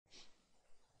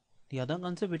The other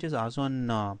concept which is asked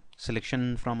on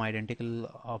selection from identical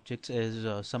objects is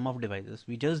sum of divisors.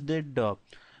 We just did the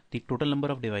total number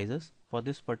of divisors for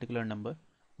this particular number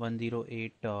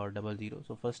 10800.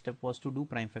 So first step was to do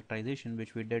prime factorization,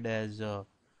 which we did as and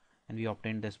we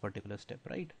obtained this particular step,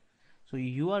 right? So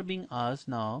you are being asked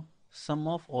now sum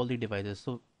of all the divisors.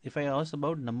 So if I ask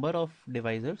about number of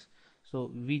divisors, so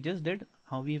we just did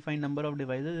how we find number of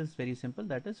divisors is very simple,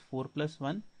 that is 4 plus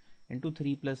 1 into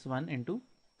 3 plus 1 into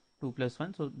 2 plus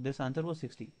 1. So this answer was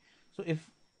 60. So if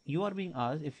you are being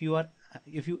asked, if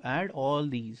you add all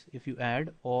these, if you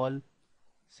add all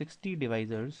 60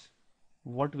 divisors,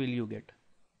 what will you get,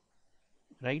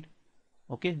 right?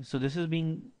 Okay, so this is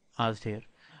being asked here.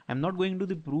 I'm not going to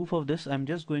the proof of this, I'm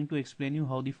just going to explain you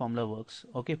how the formula works.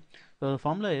 Okay, so the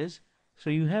formula is, so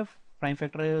you have prime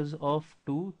factors of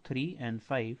 2, 3 and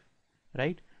 5,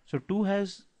 right? So 2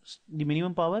 has the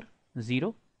minimum power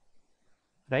 0,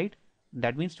 right?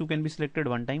 That means 2 can be selected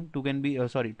one time, 2 can be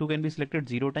 2 can be selected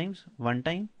 0 times, 1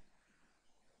 time,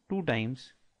 2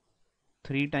 times,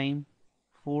 3 time,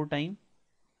 4 time,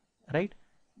 right?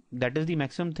 That is the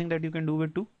maximum thing that you can do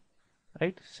with 2,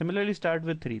 right? Similarly start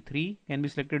with 3. 3 can be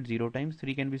selected 0 times,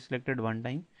 3 can be selected 1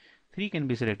 time, 3 can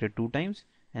be selected 2 times,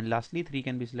 and lastly 3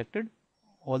 can be selected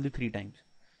all the 3 times.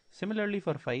 Similarly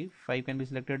for 5, 5 can be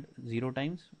selected 0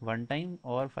 times, 1 time,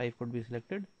 or 5 could be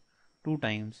selected 2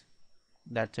 times.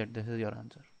 That's it, this is your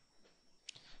answer.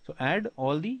 So add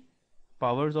all the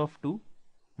powers of 2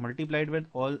 multiplied with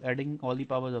adding all the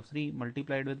powers of 3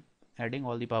 multiplied with adding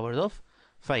all the powers of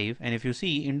 5, and if you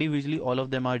see individually all of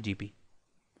them are GP.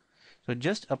 So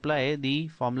just apply the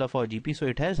formula for GP. So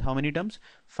it has how many terms?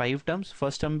 5 terms.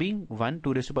 First term being 1,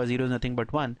 2 raised to power 0 is nothing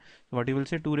but 1. So what you will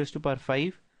say, 2 raised to power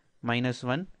 5 minus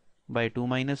 1 by 2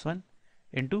 minus 1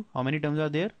 into how many terms are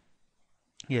there?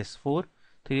 Yes, 4.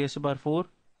 3 raised to power 4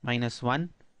 minus 1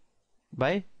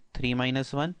 by 3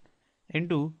 minus 1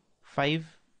 into 5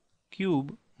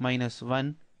 cube minus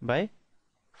 1 by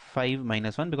 5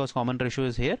 minus 1, because common ratio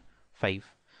is here 5.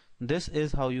 This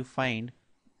is how you find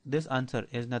this answer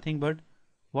is nothing but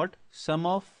what? Sum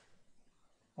of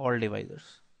all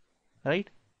divisors,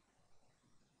 right?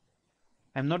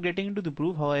 I'm not getting into the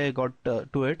proof how I got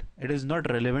to it. It is not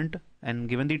relevant, and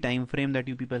given the time frame that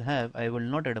you people have, I will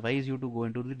not advise you to go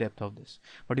into the depth of this.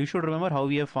 But you should remember how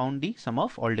we have found the sum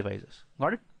of all divisors.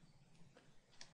 Got it?